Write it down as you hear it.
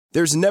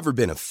There's never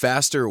been a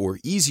faster or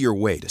easier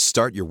way to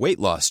start your weight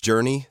loss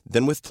journey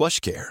than with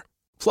PlushCare.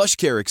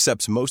 PlushCare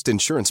accepts most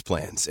insurance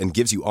plans and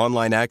gives you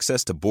online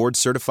access to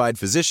board-certified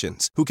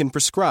physicians who can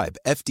prescribe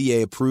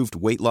FDA-approved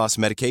weight loss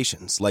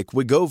medications like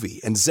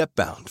Wegovy and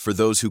Zepbound for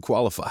those who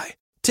qualify.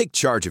 Take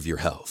charge of your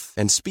health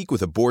and speak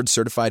with a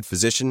board-certified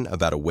physician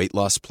about a weight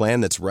loss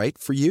plan that's right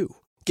for you.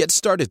 Get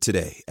started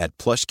today at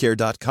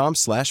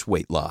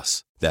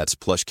plushcare.com/weight-loss. That's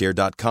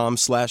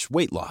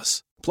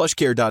plushcare.com/weight-loss.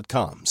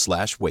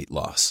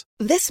 plushcare.com/weight-loss.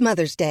 This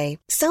Mother's Day,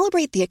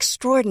 celebrate the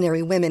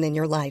extraordinary women in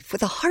your life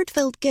with a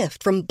heartfelt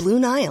gift from Blue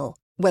Nile.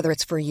 Whether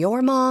it's for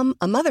your mom,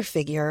 a mother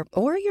figure,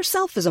 or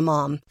yourself as a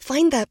mom,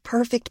 find that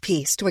perfect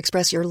piece to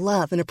express your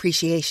love and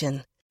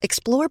appreciation.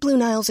 Explore Blue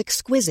Nile's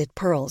exquisite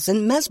pearls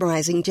and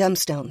mesmerizing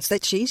gemstones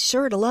that she's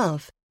sure to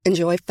love.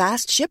 Enjoy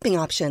fast shipping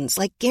options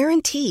like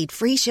guaranteed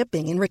free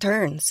shipping and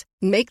returns.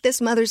 Make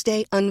this Mother's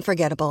Day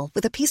unforgettable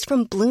with a piece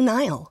from Blue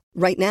Nile.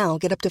 Right now,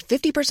 get up to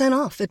 50%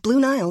 off at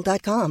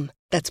BlueNile.com.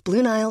 That's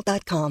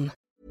BlueNile.com.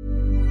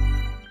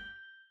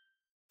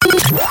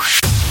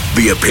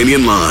 The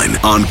Opinion Line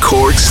on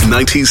Cork's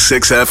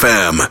 96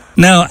 FM.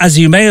 Now, as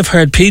you may have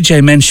heard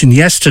PJ mention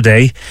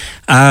yesterday,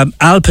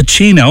 Al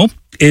Pacino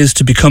is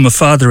to become a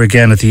father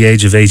again at the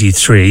age of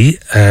 83.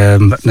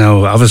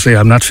 Now, obviously,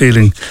 I'm not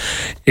feeling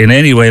in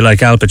any way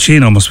like Al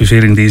Pacino must be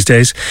feeling these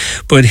days,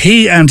 but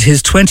he and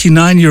his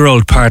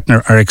 29-year-old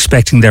partner are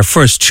expecting their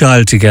first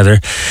child together.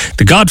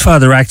 The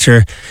Godfather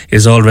actor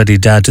is already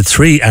dad to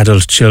 3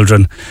 adult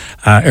children.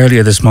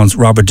 Earlier this month,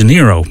 Robert De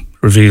Niro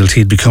revealed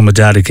he'd become a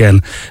dad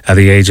again at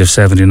the age of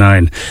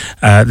 79.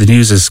 The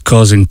news is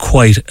causing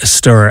quite a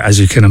stir, as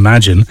you can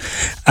imagine.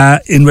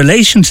 In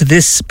relation to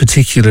this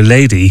particular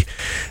lady,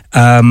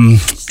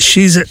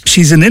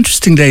 she's an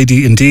interesting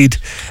lady indeed.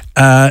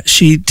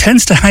 She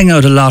tends to hang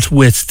out a lot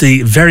with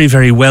the very,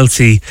 very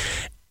wealthy,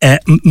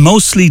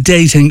 mostly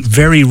dating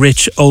very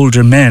rich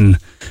older men,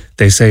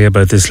 they say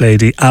about this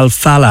lady. Al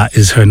Fala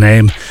is her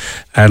name,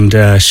 and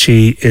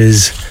she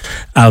is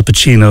Al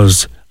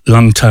Pacino's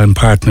long-time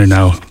partner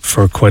now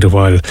for quite a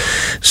while.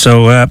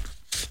 So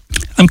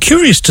I'm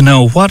curious to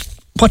know, what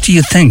do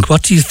you think?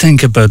 What do you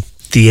think about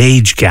the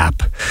age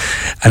gap?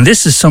 And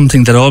this is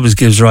something that always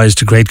gives rise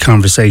to great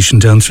conversation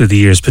down through the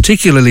years,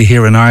 particularly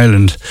here in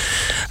Ireland.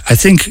 I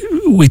think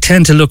we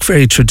tend to look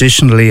very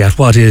traditionally at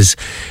what is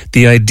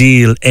the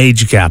ideal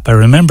age gap. I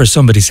remember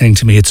somebody saying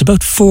to me, it's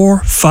about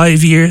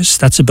 4-5 years.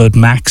 That's about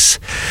max.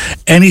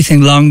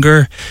 Anything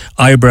longer,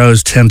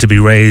 eyebrows tend to be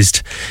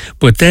raised.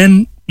 But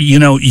then, you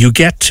know, you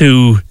get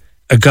to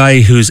a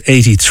guy who's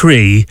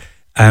 83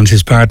 and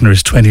his partner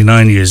is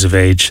 29 years of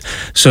age.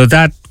 So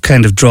that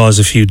kind of draws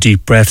a few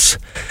deep breaths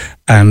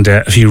and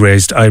a few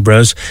raised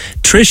eyebrows.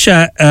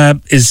 Tricia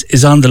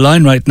is on the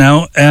line right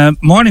now.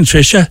 Morning,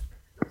 Tricia.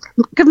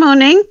 Good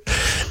morning.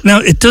 Now,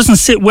 it doesn't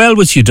sit well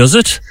with you, does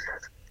it?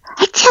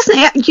 It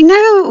doesn't. You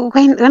know,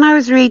 when I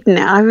was reading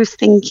it, I was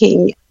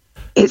thinking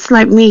it's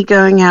like me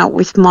going out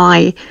with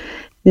my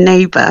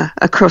neighbour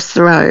across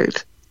the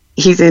road.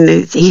 He's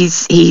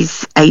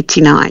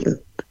 89.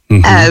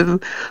 Mm-hmm.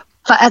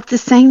 But at the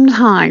same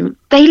time,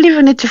 they live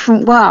in a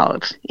different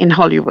world in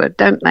Hollywood,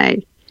 don't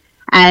they?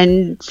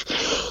 And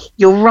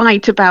you're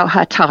right about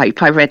her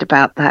type. I read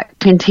about that.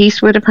 Clint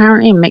Eastwood,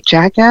 apparently, and Mick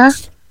Jagger.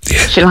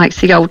 Yeah. She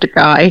likes the older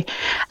guy.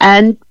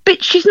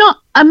 But she's not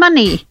a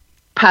money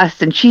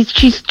person.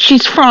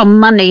 She's from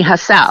money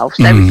herself,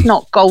 so it's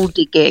not gold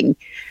digging.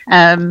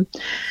 And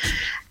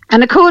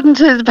according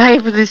to the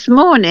paper this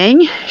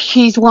morning,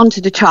 she's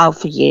wanted a child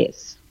for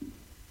years.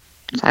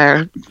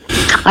 So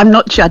I'm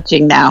not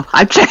judging now.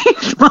 I've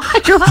changed my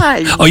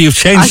mind. Oh, you've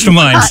changed your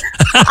mind.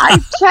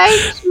 I've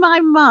changed my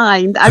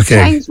mind. I've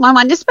changed my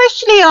mind,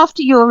 especially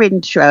after your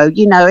intro.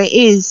 You know, it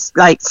is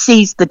like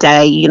seize the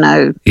day, you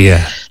know.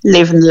 Yeah.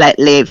 Live and let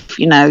live,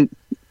 you know.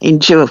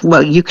 Enjoy.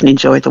 Well, you can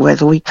enjoy the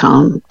weather. We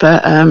can't.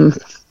 But,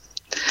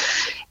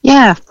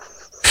 yeah.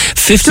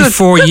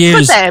 54 good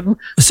years. For them.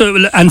 So,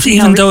 and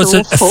even though it's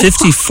a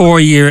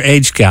 54-year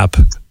age gap.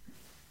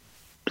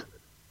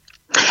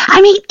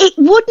 I mean, it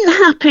wouldn't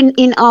happen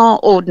in our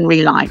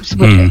ordinary lives,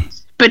 would it?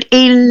 But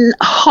in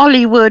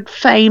Hollywood,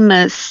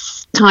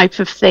 famous type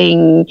of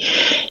thing,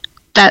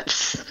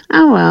 that's,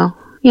 oh, well,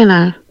 you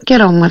know, get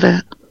on with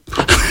it.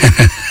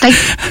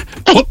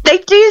 they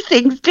do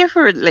things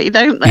differently,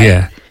 don't they?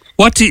 Yeah.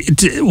 What do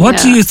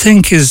you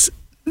think is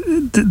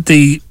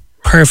the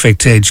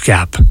perfect age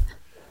gap?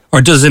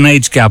 Or does an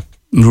age gap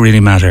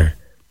really matter?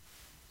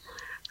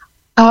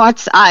 Oh,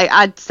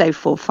 I'd say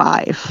 4 or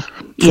 5.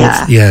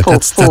 Yeah,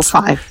 that's 4 or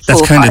 5.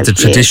 That's kind of the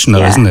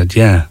traditional, isn't it?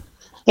 Yeah,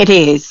 it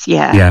is.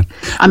 Yeah.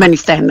 I'm only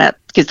saying that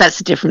because that's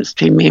the difference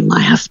between me and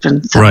my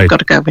husband. So I've got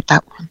to go with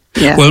that one.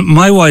 Yeah. Well,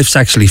 my wife's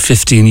actually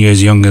 15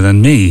 years younger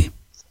than me,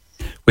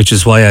 which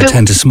is why I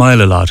tend to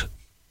smile a lot.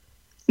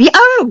 Yeah.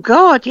 Oh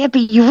God, yeah.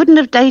 But you wouldn't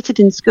have dated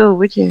in school,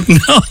 would you?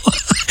 No.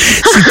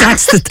 See,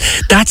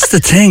 that's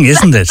the thing,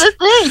 isn't it? That's the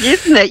thing,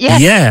 isn't it? Yeah.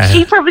 Yeah.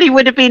 She probably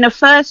would have been a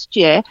first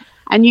year.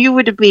 And you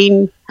would have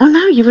been,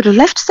 you would have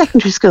left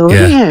secondary school,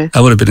 wouldn't you? I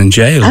would have been in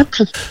jail.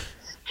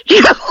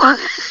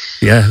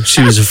 Yeah,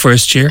 she was a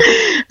first year.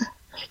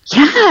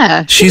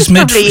 Yeah, She's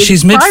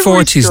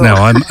mid-40s now.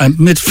 I'm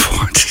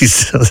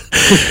mid-40s,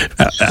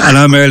 and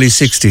I'm early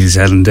 60s,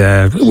 and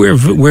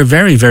we're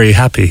very, very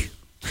happy.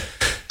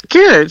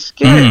 Good.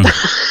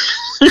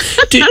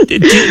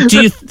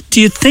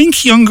 Do you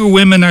think younger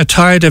women are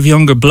tired of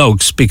younger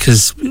blokes?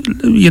 Because,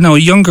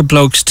 younger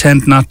blokes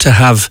tend not to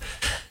have,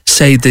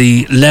 say,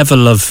 the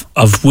level of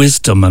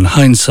wisdom and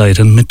hindsight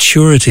and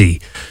maturity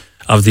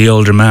of the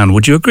older man.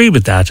 Would you agree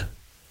with that?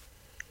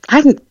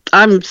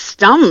 I'm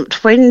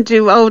stumped. When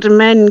do older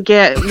men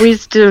get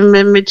wisdom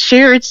and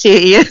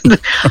maturity?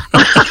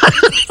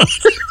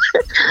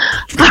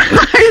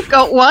 I've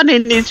got one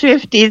in his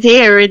 50s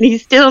here, and he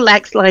still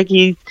acts like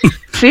he's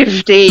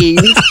 15.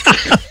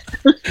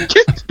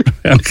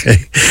 Okay,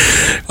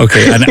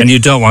 and you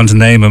don't want to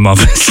name him,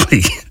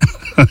 obviously.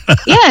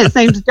 Yeah, his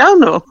name's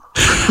Donald.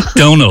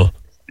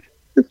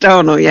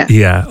 Donald, yeah.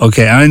 Yeah,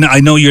 okay.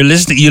 I know you're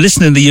listening. You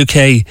listen in the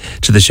UK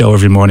to the show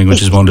every morning,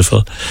 which is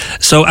wonderful.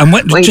 So, and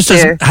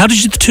how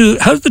did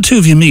the two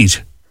of you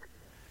meet?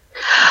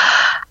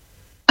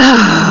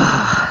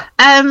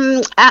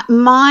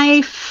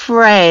 My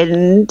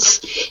friend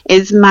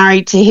is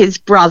married to his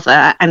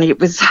brother, and it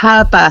was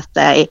her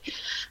birthday,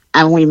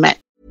 and we met.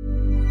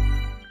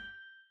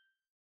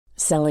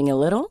 Selling a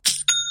little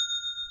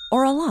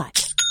or a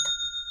lot?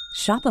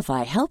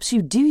 Shopify helps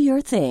you do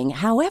your thing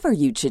however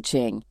you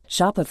cha-ching.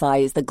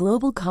 Shopify is the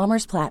global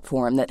commerce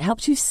platform that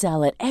helps you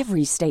sell at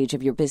every stage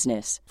of your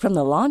business. From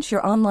the launch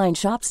your online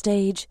shop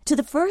stage to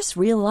the first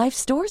real-life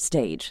store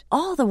stage,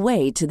 all the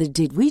way to the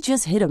did we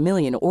just hit a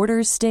million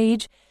orders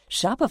stage.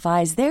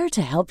 Shopify is there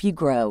to help you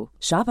grow.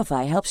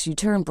 Shopify helps you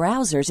turn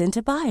browsers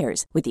into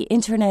buyers with the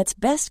internet's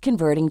best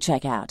converting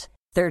checkout.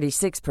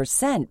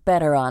 36%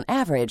 better on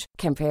average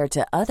compared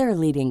to other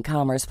leading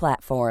commerce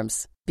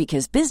platforms.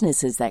 Because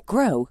businesses that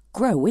grow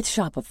with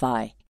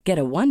Shopify. Get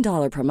a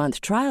 $1 per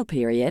month trial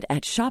period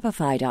at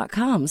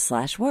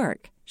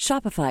shopify.com/work.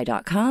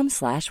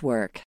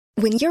 Shopify.com/work.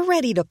 When you're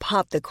ready to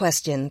pop the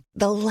question,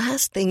 the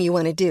last thing you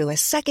want to do is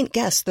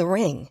second-guess the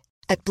ring.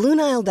 At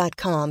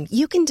BlueNile.com,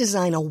 you can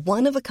design a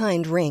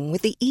one-of-a-kind ring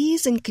with the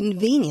ease and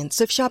convenience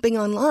of shopping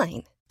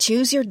online.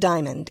 Choose your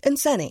diamond and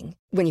setting.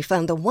 When you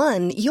find the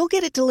one, you'll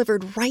get it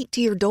delivered right to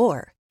your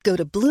door. Go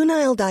to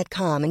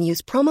BlueNile.com and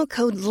use promo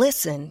code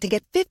LISTEN to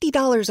get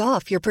 $50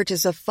 off your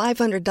purchase of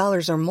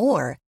 $500 or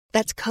more.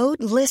 That's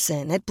code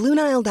LISTEN at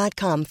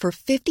BlueNile.com for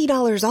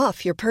 $50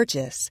 off your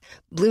purchase.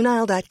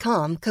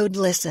 BlueNile.com, code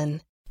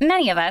LISTEN.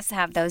 Many of us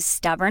have those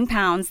stubborn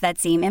pounds that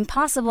seem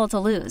impossible to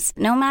lose,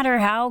 no matter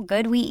how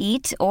good we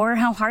eat or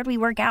how hard we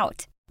work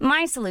out.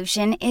 My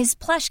solution is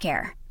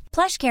PlushCare.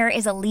 PlushCare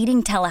is a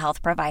leading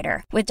telehealth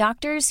provider with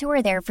doctors who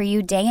are there for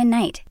you day and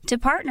night to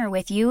partner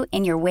with you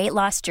in your weight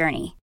loss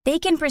journey. They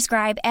can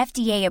prescribe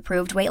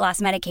FDA-approved weight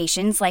loss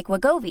medications like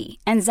Wegovy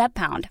and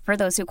Zepbound for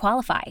those who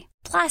qualify.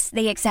 Plus,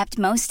 they accept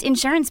most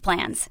insurance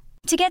plans.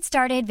 To get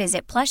started,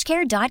 visit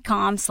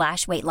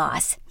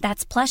plushcare.com/weightloss.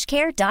 That's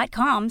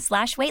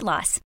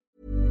plushcare.com/weightloss.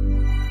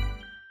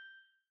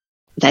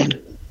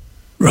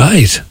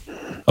 Right.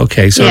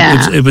 Okay, so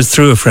it was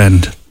through a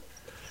friend.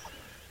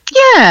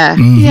 Yeah,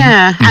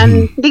 yeah.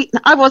 And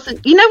I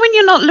wasn't, when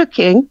you're not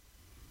looking,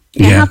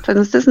 it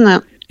happens, doesn't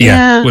it?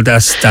 Yeah. Well,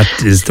 that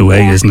is the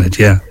way, isn't it?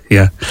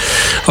 Yeah.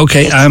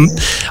 Okay. I'm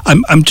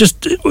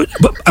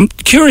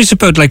curious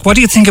about, like, what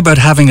do you think about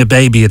having a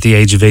baby at the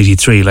age of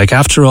 83? Like,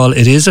 after all,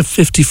 it is a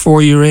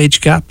 54-year age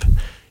gap.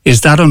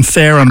 Is that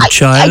unfair on the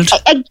child?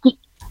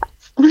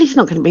 Well, he's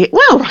not going to be.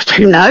 Well,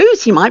 who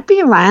knows? He might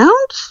be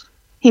around.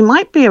 He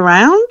might be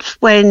around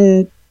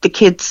when the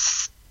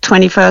kid's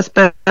 21st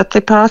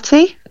birthday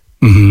party.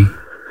 Mm-hmm.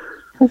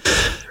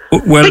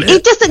 Well, but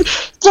it doesn't.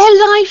 Their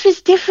life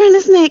is different,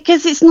 isn't it?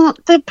 Because it's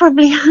not. They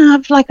probably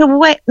have like a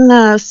wet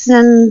nurse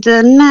and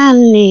a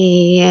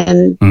nanny,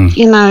 and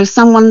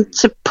someone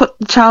to put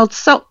the child's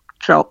sock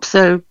drop.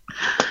 So,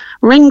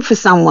 ring for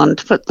someone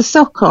to put the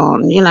sock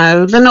on.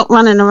 They're not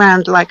running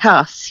around like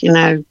us.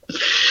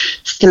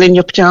 Still in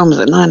your pajamas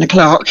at 9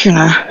 o'clock.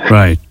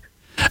 Right.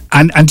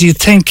 And do you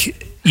think?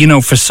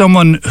 For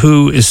someone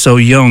who is so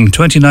young,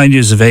 29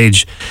 years of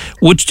age,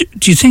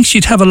 do you think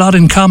she'd have a lot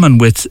in common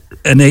with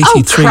an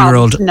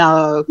 83-year-old?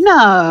 No.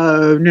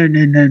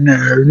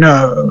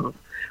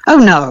 Oh,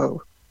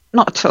 no.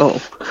 Not at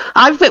all.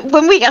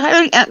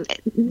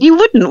 You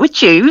wouldn't,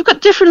 would you? We've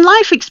got different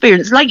life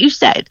experience. Like you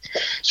said,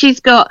 she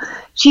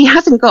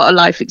hasn't got a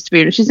life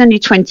experience. She's only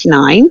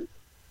 29.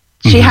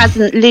 She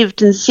hasn't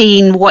lived and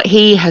seen what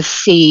he has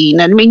seen.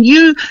 I mean,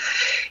 you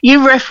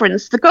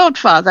referenced The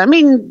Godfather. I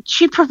mean,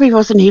 she probably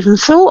wasn't even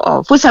thought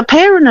of. Was her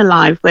parent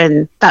alive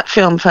when that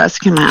film first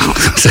came out?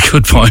 That's a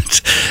good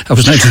point. That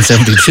was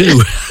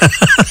 1972.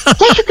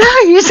 There you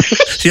go. You see?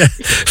 Yeah,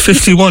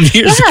 51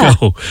 years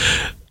ago.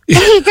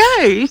 There you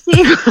go. You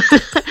see,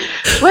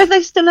 were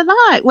they still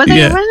alive? Were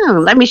they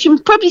around? I mean, she's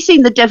probably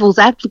seen The Devil's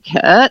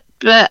Advocate,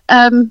 but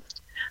I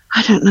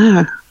don't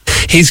know.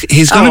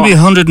 He's going to be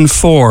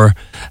 104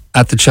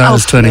 at the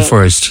child's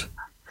 21st.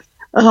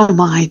 Oh,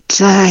 my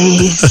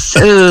days.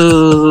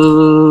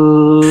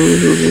 Ooh.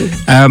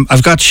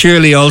 I've got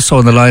Shirley also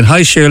on the line.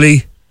 Hi,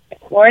 Shirley.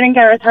 Morning,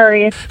 Gareth. How are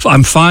you?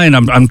 I'm fine.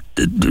 I'm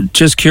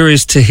just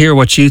curious to hear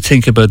what you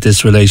think about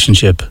this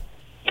relationship.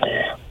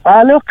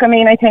 Look, I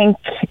mean, I think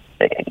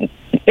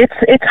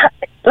it's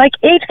like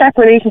age gap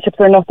relationships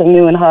are nothing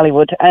new in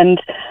Hollywood,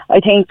 and I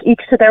think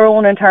each to their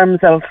own in terms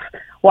of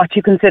what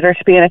you consider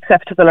to be an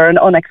acceptable or an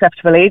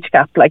unacceptable age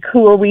gap. Like,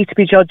 who are we to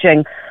be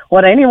judging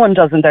what anyone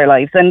does in their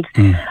lives? And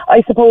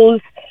I suppose,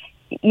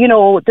 you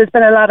know, there's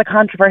been a lot of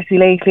controversy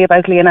lately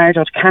about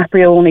Leonardo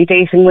DiCaprio only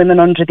dating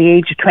women under the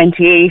age of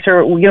 28,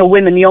 or, you know,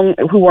 women young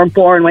who weren't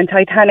born when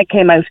Titanic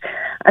came out.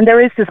 And there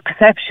is this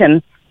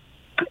perception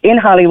in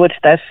Hollywood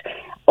that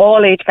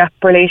all age gap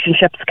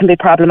relationships can be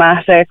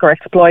problematic or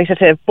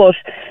exploitative. But,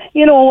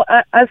 you know,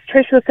 as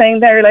Trish was saying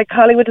there, like,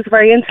 Hollywood is a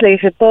very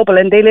insulated bubble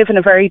and they live in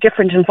a very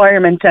different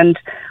environment, and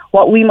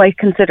what we might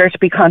consider to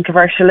be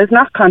controversial is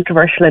not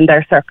controversial in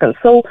their circle.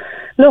 So,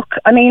 look,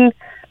 I mean,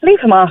 leave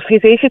him off.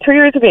 He's 83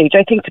 years of age.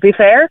 I think, to be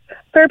fair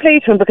play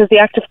to him, because the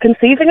act of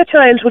conceiving a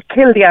child would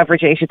kill the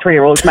average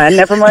 83-year-old man.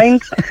 Never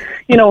mind,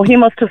 you know, he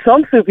must have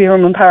some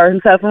superhuman power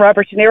himself, and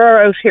Robert De Niro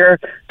are out here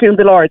doing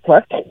the Lord's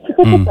work.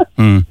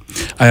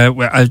 I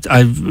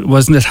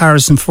wasn't it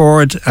Harrison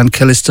Ford and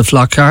Callista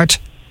Flockhart?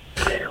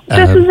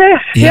 This is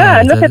it. Yeah,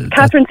 and look at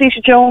Catherine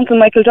Zeta-Jones and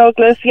Michael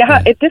Douglas.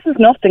 This is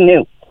nothing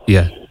new.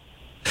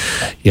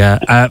 Yeah,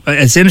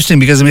 it's interesting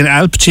because, I mean,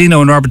 Al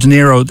Pacino and Robert De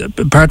Niro,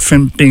 apart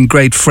from being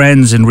great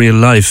friends in real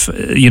life,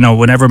 you know,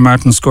 whenever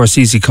Martin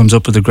Scorsese comes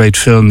up with a great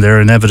film, they're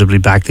inevitably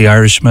back. The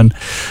Irishman,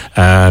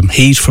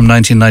 Heat from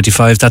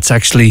 1995, that's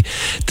actually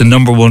the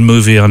 #1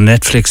 movie on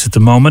Netflix at the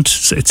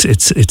moment.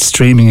 It's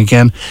streaming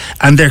again,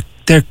 and they're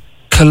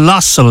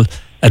colossal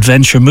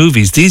adventure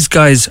movies. These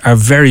guys are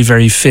very,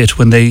 very fit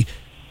when they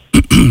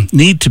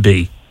need to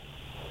be.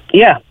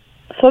 Yeah,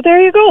 so there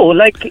you go.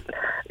 Like,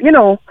 you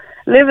know,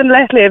 live and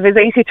let live. Is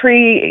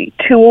 83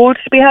 too old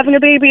to be having a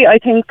baby? I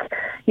think,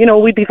 you know,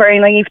 we'd be very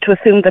naive to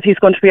assume that he's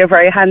going to be a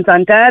very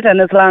hands-on dad, and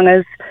as long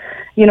as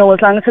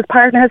his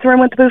partner has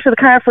room with the boot of the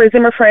car for his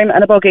Zimmer frame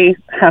and a buggy,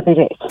 happy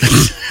days.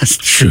 That's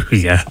true,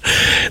 yeah.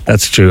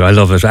 That's true. I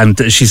love it.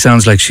 And she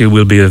sounds like she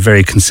will be a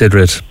very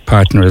considerate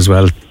partner as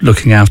well,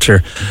 looking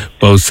after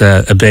both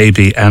a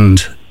baby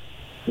and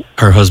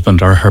her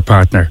husband or her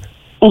partner.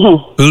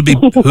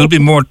 Mm-hmm. Who'll be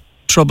more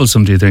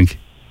troublesome, do you think?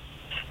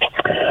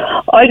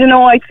 I don't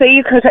know. I'd say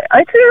Al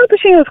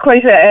Pacino's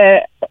quite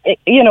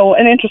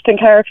an interesting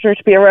character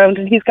to be around,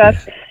 and he's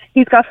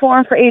got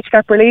form for age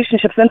gap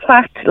relationships. In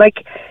fact,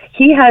 like,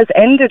 he has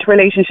ended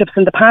relationships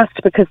in the past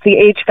because the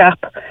age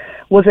gap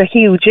was a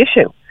huge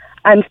issue,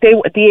 and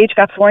the age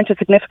gaps weren't as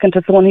significant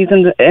as the one he's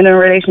in a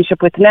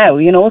relationship with now.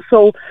 You know,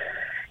 so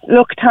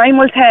look, time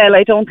will tell.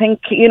 I don't think,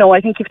 you know,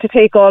 I think you have to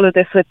take all of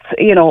this with,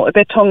 you know, a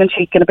bit tongue in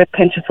cheek and a bit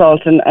pinch of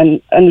salt,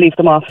 and leave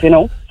them off. You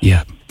know.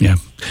 Yeah.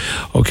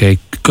 Okay,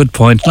 good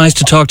point. Nice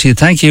to talk to you.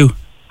 Thank you.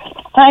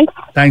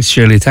 Thanks,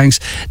 Shirley. Thanks.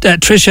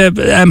 Tricia,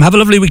 have a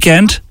lovely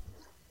weekend.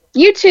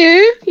 You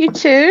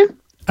too.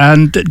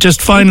 And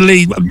just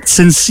finally,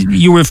 since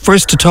you were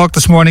first to talk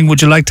this morning,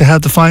 would you like to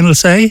have the final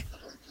say?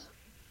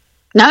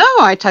 No,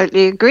 I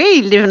totally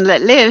agree. Live and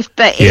let live.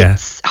 But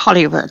it's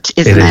Hollywood,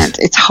 isn't it?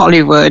 It's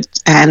Hollywood,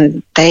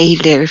 and they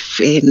live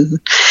in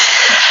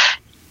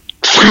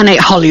Planet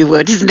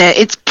Hollywood, isn't it?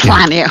 It's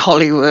Planet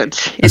Hollywood.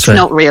 It's right.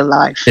 Not real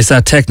life. It's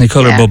that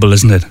Technicolor bubble,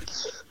 isn't it?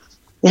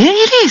 Yeah,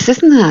 it is,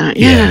 isn't it?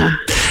 Yeah.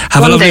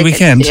 Have a lovely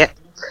weekend.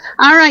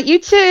 All right, you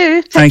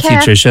too. Thank you,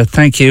 Tricia.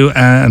 Thank you,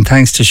 and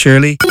thanks to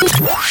Shirley.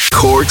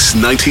 Cork's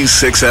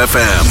 96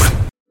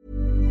 FM.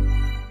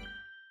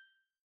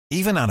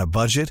 Even on a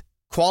budget,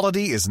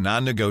 quality is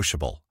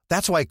non-negotiable.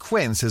 That's why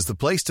Quince is the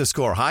place to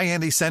score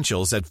high-end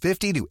essentials at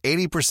 50 to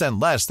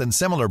 80% less than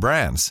similar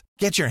brands.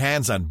 Get your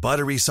hands on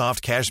buttery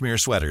soft cashmere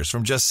sweaters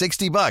from just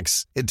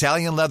 $60,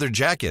 Italian leather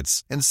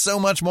jackets, and so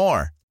much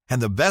more.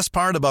 And the best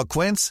part about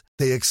Quince,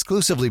 they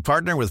exclusively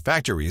partner with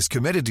factories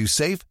committed to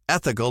safe,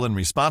 ethical, and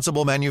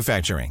responsible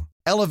manufacturing.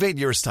 Elevate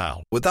your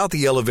style without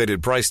the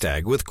elevated price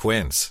tag with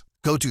Quince.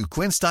 Go to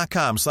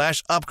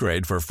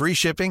quince.com/upgrade for free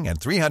shipping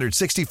and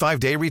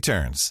 365-day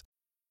returns.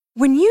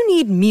 When you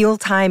need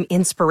mealtime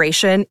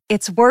inspiration,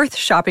 it's worth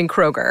shopping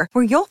Kroger,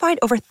 where you'll find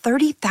over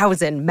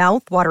 30,000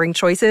 mouth-watering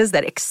choices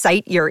that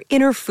excite your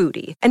inner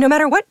foodie. And no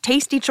matter what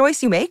tasty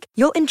choice you make,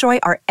 you'll enjoy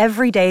our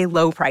everyday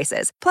low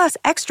prices, plus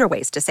extra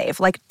ways to save,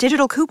 like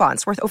digital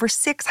coupons worth over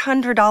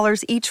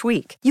 $600 each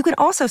week. You can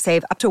also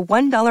save up to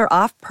 $1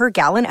 off per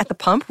gallon at the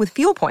pump with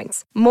fuel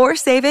points. More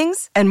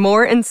savings and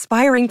more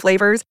inspiring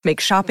flavors make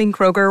shopping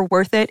Kroger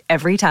worth it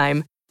every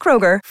time.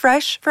 Kroger,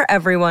 fresh for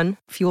everyone.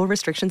 Fuel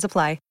restrictions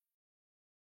apply.